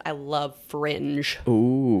rodeos because I love fringe.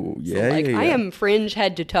 Oh, yeah, So, like, yeah. I am fringe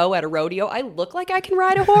head to toe at a rodeo. I look like I can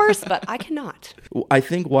ride a horse, but I cannot. I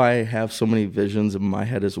think why I have so many visions in my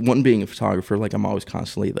head is one, being a photographer, like I'm always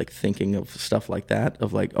constantly like thinking of stuff like that,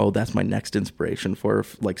 of like, oh, that's my next inspiration for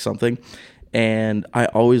like something. And I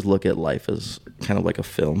always look at life as kind of like a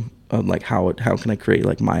film. Like how can I create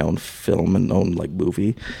like my own film and own like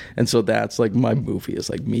movie, and so that's like my movie is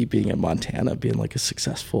like me being in Montana, being like a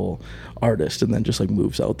successful artist, and then just like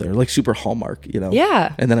moves out there, like super Hallmark, you know?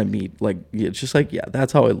 Yeah. And then I meet like it's just like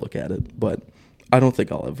that's how I look at it. But I don't think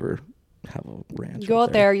I'll ever have a ranch. You go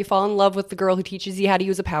out there, you fall in love with the girl who teaches you how to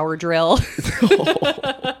use a power drill.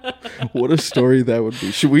 What a story that would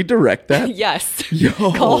be. Should we direct that? Yes. Yo.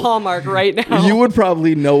 Call Hallmark right now. You would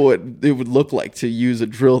probably know what it would look like to use a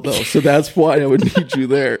drill, though. So that's why I would need you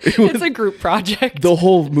there. It's a group project. The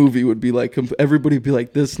whole movie would be like, everybody would be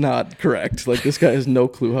like, this is not correct. Like, this guy has no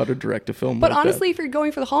clue how to direct a film. But like honestly, that. if you're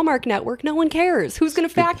going for the Hallmark Network, no one cares. Who's going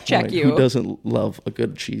to fact check you? Who doesn't love a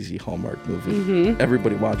good cheesy Hallmark movie?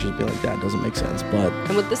 Everybody watches and be like, that doesn't make sense. But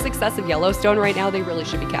And with the success of Yellowstone right now, they really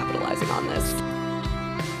should be capitalizing on this.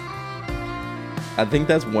 I think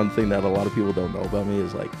that's one thing that a lot of people don't know about me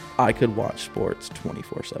is like, I could watch sports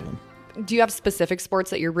 24/7. Do you have specific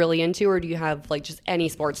sports that you're really into, or do you have like just any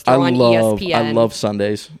sports throw on ESPN? I love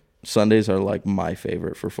Sundays. Sundays are like my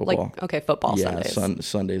favorite for football. Like, okay, football Sundays.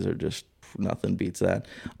 Sundays are just nothing beats that.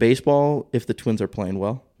 Baseball, if the Twins are playing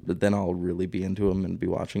well, then I'll really be into them and be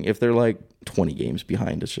watching. If they're like 20 games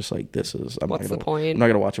behind, it's just like, What's the point? I'm not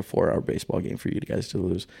going to watch a 4-hour baseball game for you guys to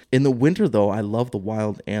lose. In the winter, though, I love the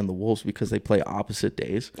Wild and the Wolves because they play opposite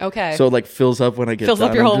days. Okay. So it like fills up when I get Fills done.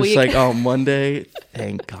 up your I'm whole just week. like, oh, Monday,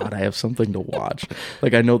 thank God I have something to watch.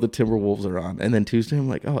 Like, I know the Timberwolves are on. And then Tuesday, I'm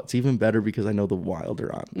like, oh, it's even better because I know the Wild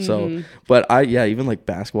are on. So, but even like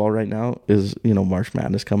basketball right now is, March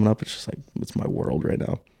Madness coming up. It's just like, it's my world right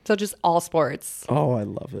now. So just all sports. Oh, I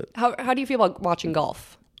love it. How do you feel about watching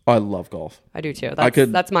golf? Oh, I love golf. I do too. I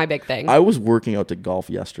could- That's my big thing. I was working out to golf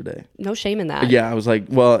yesterday. No shame in that. Yeah, I was like,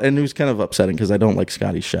 and it was kind of upsetting because I don't like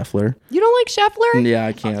Scotty Scheffler. You don't like Scheffler? Yeah,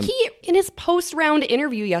 I can't. He, in his post-round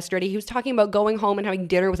interview yesterday, he was talking about going home and having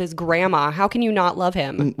dinner with his grandma. How can you not love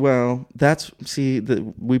him? Well,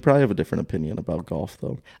 we probably have a different opinion about golf,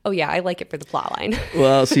 though. Oh yeah, I like it for the plot line.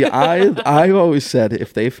 Well, see, I always said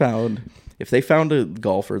if they found a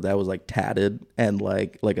golfer that was like tatted and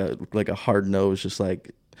like a hard nose, just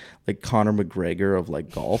like Conor McGregor of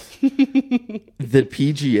like golf, the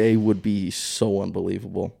PGA would be so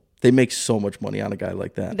unbelievable. They make so much money on a guy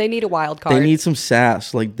like that. They need a wild card. They need some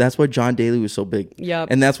sass. Like, that's why John Daly was so big. Yep.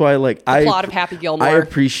 And that's why the plot of Happy Gilmore. I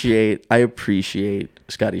appreciate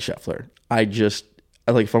Scotty Scheffler.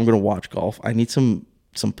 If I'm gonna watch golf, I need some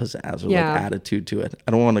pizzazz or like attitude to it.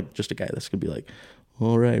 I don't want just a guy that's gonna be like,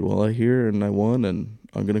 all right, well, I hear and I won and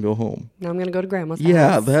I'm going to go home. Now I'm going to go to grandma's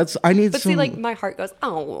Yeah, house. But see, like, my heart goes,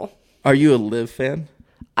 oh. Are you a Liv fan?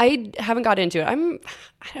 I haven't got into it. I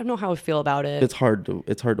don't know how I feel about it. It's hard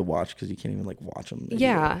to watch because you can't even like watch them.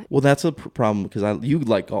 Yeah. Well, that's a problem because you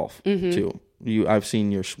like golf too. I've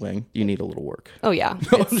seen your swing. You need a little work. Oh yeah.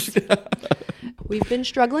 We've been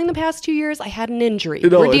struggling the past 2 years. I had an injury.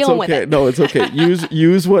 No, We're dealing it's okay. with it. No, it's okay.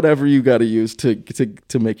 Use whatever you got to use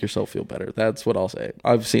to make yourself feel better. That's what I'll say.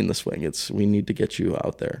 I've seen the swing. We need to get you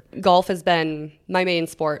out there. Golf has been my main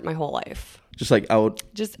sport my whole life. Just like out,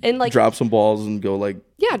 just and like drop some balls and go like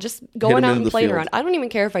just going out and playing field. around. I don't even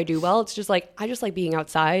care if I do well. It's just like I just like being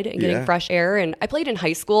outside and getting fresh air. And I played in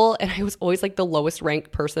high school, and I was always like the lowest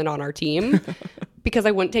ranked person on our team because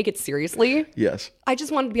I wouldn't take it seriously. Yes, I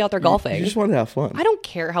just wanted to be out there golfing. You just want to have fun. I don't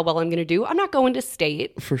care how well I'm going to do. I'm not going to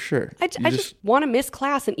state for sure. I just want to miss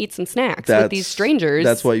class and eat some snacks with these strangers.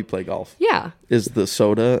 That's why you play golf. Yeah, is the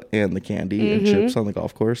soda and the candy and chips on the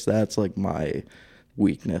golf course. That's like my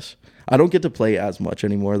weakness. I don't get to play as much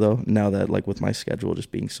anymore though. Now that like with my schedule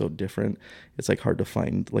just being so different, it's like hard to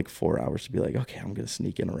find like 4 hours to be like, okay, I'm gonna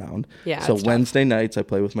sneak in around. Yeah. So Wednesday nights I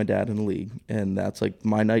play with my dad in the league, and that's like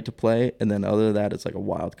my night to play. And then other than that, it's like a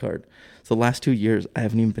wild card. So the last 2 years I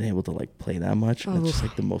haven't even been able to like play that much. And it's just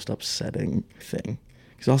like the most upsetting thing.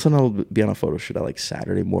 Because all of a sudden I'll be on a photo shoot at like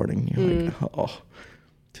Saturday morning. You're like, oh.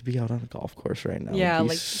 To be out on a golf course right now. Yeah,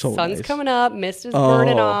 like so sun's nice. coming up, mist is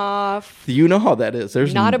burning off. You know how that is.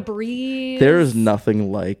 There's not a breeze. There is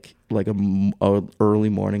nothing like a early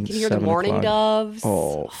morning. You can hear the morning doves.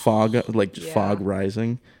 Oh, fog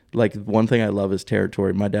rising. Like one thing I love is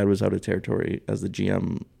territory. My dad was out of territory as the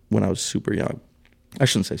GM when I was super young. I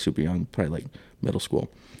shouldn't say super young, probably like middle school.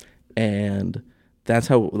 And that's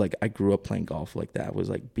how like I grew up playing golf like that. Was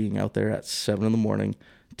like being out there at 7 a.m,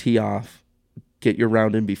 tee off, get your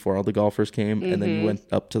round in before all the golfers came, and then you went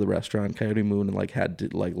up to the restaurant Coyote Moon and like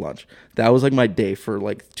had like lunch. That was like my day for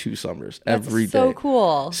like 2 summers. Every day. So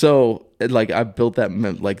cool. So like I built that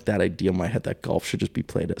idea in my head that golf should just be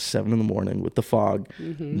played at 7 a.m. with the fog,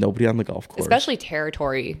 nobody on the golf course, especially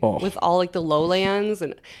territory with all like the lowlands,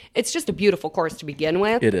 and it's just a beautiful course to begin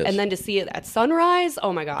with. It is. And then to see it at sunrise,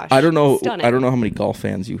 oh my gosh, I don't know stunning. I don't know how many golf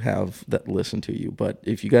fans you have that listen to you, but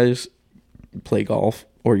if you guys play golf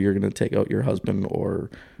or you're going to take out your husband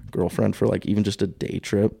or girlfriend for like even just a day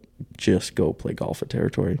trip, just go play golf at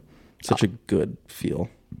territory. Such a good feel.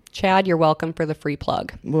 Chad, you're welcome for the free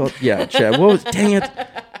plug. Well, yeah, Chad. Dang it.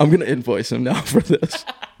 I'm going to invoice him now for this.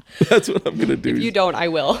 That's what I'm gonna do. If you don't, I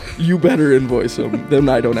will. You better invoice them. Then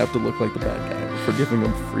I don't have to look like the bad guy for giving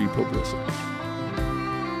them free publicity.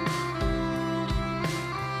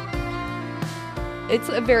 It's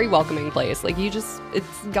a very welcoming place. Like it's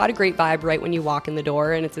got a great vibe right when you walk in the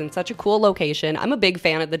door, and it's in such a cool location. I'm a big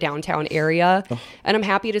fan of the downtown area, and I'm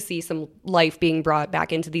happy to see some life being brought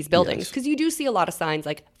back into these buildings, because you do see a lot of signs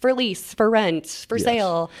like for lease, for rent, for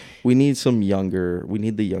sale. We need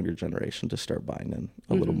the younger generation to start buying in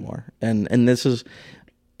a little more. And it's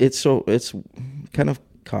kind of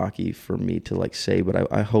cocky for me to like say, but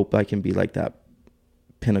I hope I can be like that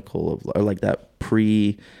pinnacle of, or like that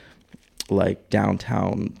like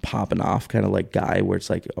downtown popping off kind of like guy where it's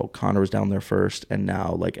like, oh, Connor was down there first, and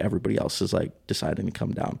now like everybody else is like deciding to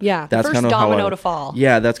come down. Yeah, that's first kind of domino to fall.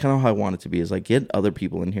 Yeah, that's kind of how I want it to be, is like get other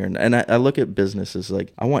people in here. And I look at business as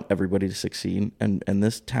like, I want everybody to succeed. And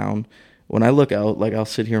this town, when I look out, like I'll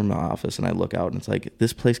sit here in my office and I look out and it's like,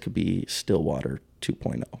 this place could be Stillwater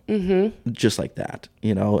 2.0. Just like that,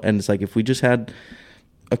 you know? And it's like, if we just had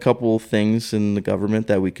a couple things in the government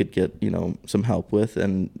that we could get, you know, some help with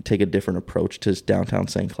and take a different approach to downtown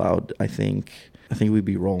St. Cloud, I think we'd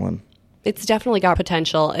be rolling. It's definitely got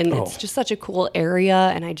potential, and it's just such a cool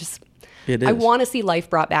area, and I want to see life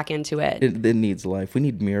brought back into it. It needs life. We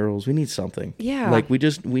need murals. We need something. Yeah. Like we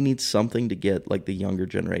need something to get like the younger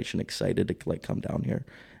generation excited to like come down here.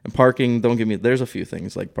 And parking, there's a few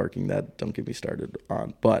things like parking that don't get me started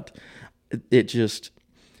on, but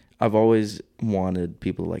I've always wanted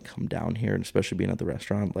people to like come down here, and especially being at the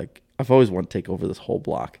restaurant, like I've always wanted to take over this whole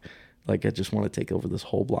block. Like I just want to take over this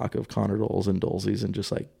whole block of Connor Dols and Dolsies, and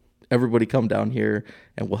just like everybody come down here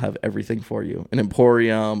and we'll have everything for you. An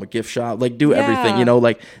emporium, a gift shop, like do everything, you know,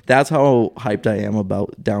 like that's how hyped I am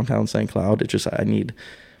about downtown St. Cloud. It's just,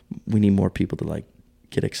 we need more people to like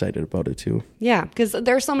get excited about it too. Yeah, because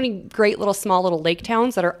there's so many great small little lake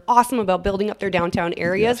towns that are awesome about building up their downtown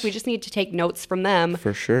areas. Yes. We just need to take notes from them.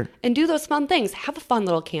 For sure. And do those fun things. Have a fun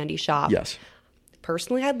little candy shop. Yes.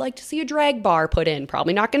 Personally, I'd like to see a drag bar put in.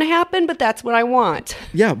 Probably not going to happen, but that's what I want.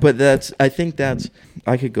 Yeah, but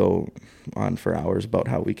I could go on for hours about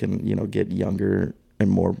how we can, you know, get younger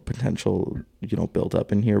and more potential, you know, built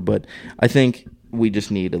up in here. But I think we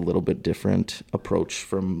just need a little bit different approach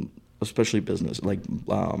from especially business, like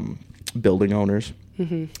building owners,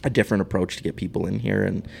 a different approach to get people in here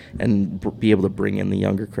and be able to bring in the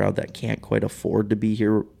younger crowd that can't quite afford to be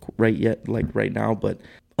here right now, but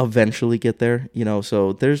eventually get there, you know.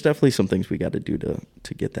 So there's definitely some things we got to do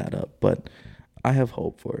to get that up, but I have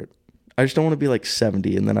hope for it. I just don't want to be like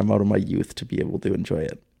 70 and then I'm out of my youth to be able to enjoy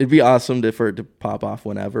it. It'd be awesome for it to pop off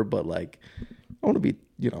whenever, but like I want to be,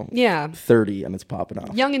 you know, 30 and it's popping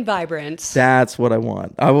off. Young and vibrant. That's what I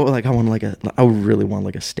want. I really want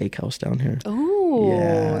like a steakhouse down here. Oh,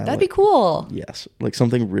 yeah, that'd be cool. Yes, like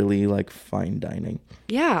something really like fine dining.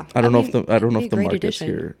 Yeah, I don't know if the market's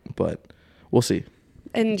here, but we'll see.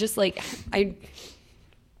 And just like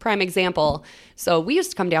prime example. So we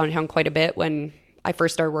used to come downtown quite a bit when I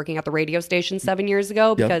first started working at the radio station 7 years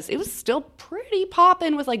ago, because it was still pretty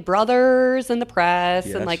poppin' with like Brothers and the Press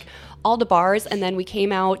and like all the bars. And then we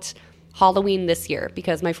came out Halloween this year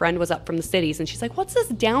because my friend was up from the cities and she's like, what's this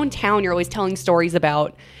downtown you're always telling stories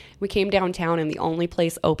about? We came downtown and the only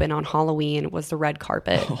place open on Halloween was the red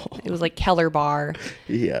carpet. It was like Keller Bar.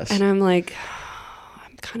 Yes. And I'm like,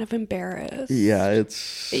 I'm kind of embarrassed. Yeah,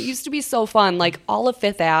 it used to be so fun. Like all of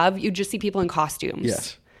Fifth Ave, you'd just see people in costumes.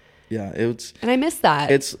 Yes. Yeah, and I miss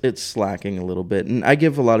that. It's slacking a little bit, and I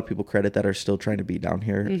give a lot of people credit that are still trying to be down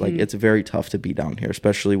here. Like it's very tough to be down here,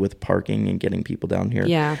 especially with parking and getting people down here.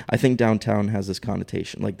 Yeah, I think downtown has this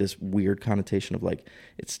connotation, like this weird connotation of like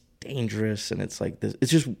it's dangerous and it's like this. It's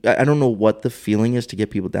just I don't know what the feeling is to get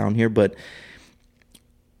people down here, but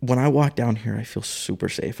when I walk down here, I feel super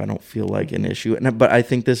safe. I don't feel like an issue. But I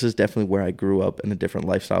think this is definitely where I grew up in a different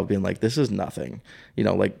lifestyle, being like, this is nothing. You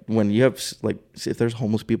know, like when you have, like, if there's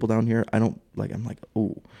homeless people down here, I'm like,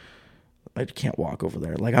 oh, I can't walk over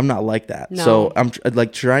there. Like, I'm not like that. No. So I'm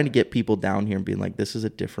like trying to get people down here and being like, this is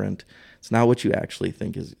it's not what you actually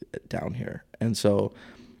think is down here. And so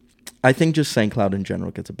I think just St. Cloud in general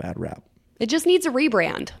gets a bad rap. It just needs a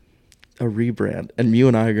rebrand. A rebrand, and you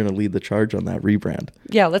and I are going to lead the charge on that rebrand.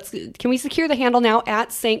 Yeah, can we secure the handle now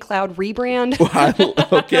at St. Cloud Rebrand?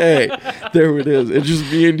 Okay, there it is. It's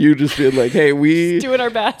just me and you just being like, hey, just doing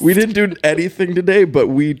our best. We didn't do anything today, but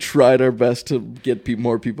we tried our best to get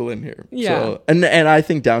more people in here. Yeah, so, and I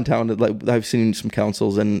think downtown, like I've seen some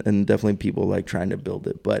councils and definitely people like trying to build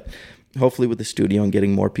it, but hopefully with the studio and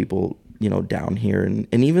getting more people, you know, down here, and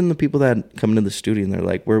even the people that come into the studio and they're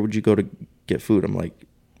like, where would you go to get food? I'm like,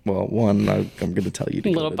 Well, one, I'm going to tell you to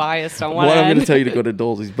A go little to, biased on one I'm going end. to tell you to go to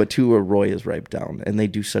Dolls, but two, Roy is right down, and they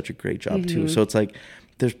do such a great job too. So it's like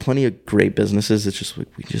there's plenty of great businesses. It's just like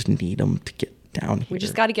we just need them to get down here. We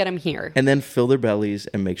just got to get them here. And then fill their bellies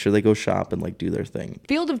and make sure they go shop and like do their thing.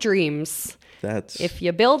 Field of Dreams. That's If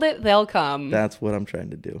you build it, they'll come. That's what I'm trying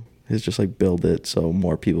to do. Is just like build it so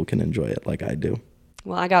more people can enjoy it like I do.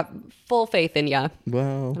 Well, I got full faith in you.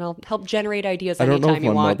 Well, And I'll help generate ideas I don't know anytime if you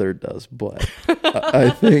my want. mother does, but I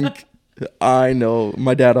think I know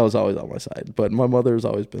my dad was always on my side, but my mother has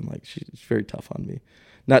always been like, she's very tough on me.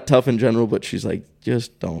 Not tough in general, but she's like,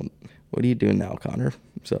 just don't. What are you doing now, Connor?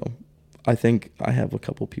 So I think I have a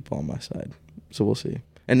couple people on my side. So we'll see.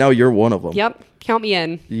 And now you're one of them. Yep. Count me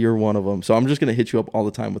in. You're one of them. So I'm just going to hit you up all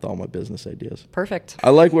the time with all my business ideas. Perfect. I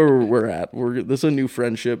like where we're at. This is a new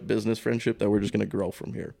business friendship that we're just going to grow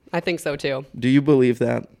from here. I think so too. Do you believe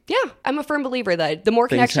that? Yeah. I'm a firm believer that the more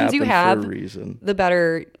Things connections you happen have, for a reason. the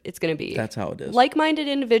better it's going to be. That's how it is. Like-minded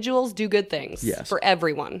individuals do good things Yes. for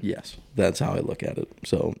everyone. Yes, that's how I look at it.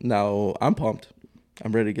 So now I'm pumped.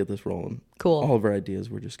 I'm ready to get this rolling. Cool. All of our ideas,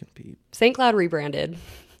 we're just going to be. St. Cloud rebranded.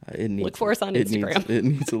 Look for us on Instagram. It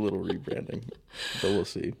needs a little rebranding, but we'll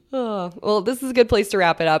see. Oh, well, this is a good place to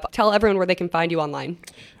wrap it up. Tell everyone where they can find you online.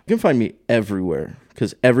 You can find me everywhere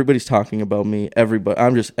because everybody's talking about me.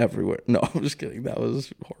 I'm just everywhere. No, I'm just kidding. That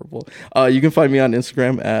was horrible. You can find me on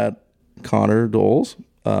Instagram at Connor Dols,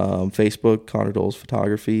 Facebook Connor Dols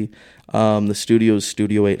Photography. The studio is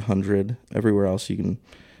Studio 800. Everywhere else you can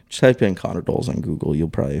just type in Connor Dols on Google. You'll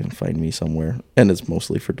probably find me somewhere, and it's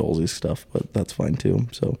mostly for Dolsy stuff, but that's fine too.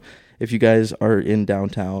 So if you guys are in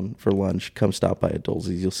downtown for lunch, come stop by at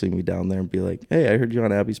Dolsy's. You'll see me down there and be like, "Hey, I heard you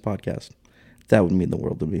on Abby's podcast." That would mean the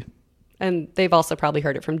world to me. And they've also probably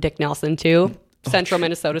heard it from Dick Nelson too. Central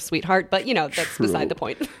Minnesota sweetheart, but that's True. beside the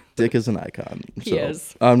point. Dick is an icon. He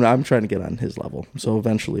is. I'm trying to get on his level, so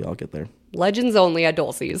eventually I'll get there. Legends only at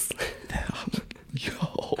Dolcy's.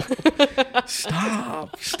 Yo,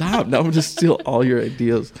 stop. Now I'm going to steal all your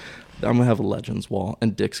ideas. I'm going to have a Legends wall,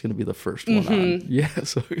 and Dick's going to be the first one on. Yeah,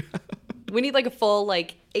 so We need like a full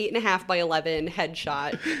 8.5 by 11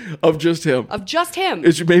 headshot of just him.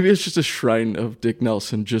 Maybe it's just a shrine of Dick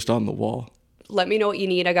Nelson just on the wall. Let me know what you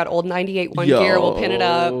need. I got old 98 one gear. We'll pin it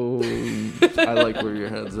up. I like where your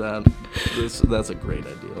head's at. That's a great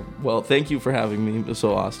idea. Well, thank you for having me. It was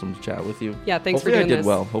so awesome to chat with you. Yeah, thanks Hopefully for doing I did this.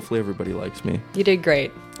 well. Hopefully everybody likes me. You did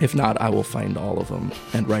great. If not, I will find all of them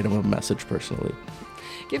and write him a message personally.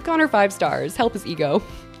 Give Connor 5 stars. Help his ego.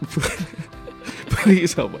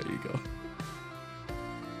 Please help my ego.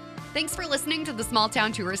 Thanks for listening to the Small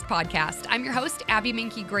Town Tourist Podcast. I'm your host, Abby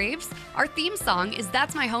Minky Graves. Our theme song is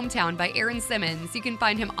That's My Hometown by Aaron Simmons. You can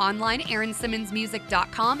find him online,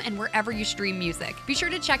 aaronsimmonsmusic.com, and wherever you stream music. Be sure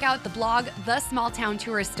to check out the blog,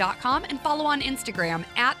 thesmalltowntourist.com, and follow on Instagram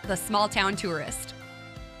at thesmalltowntourist.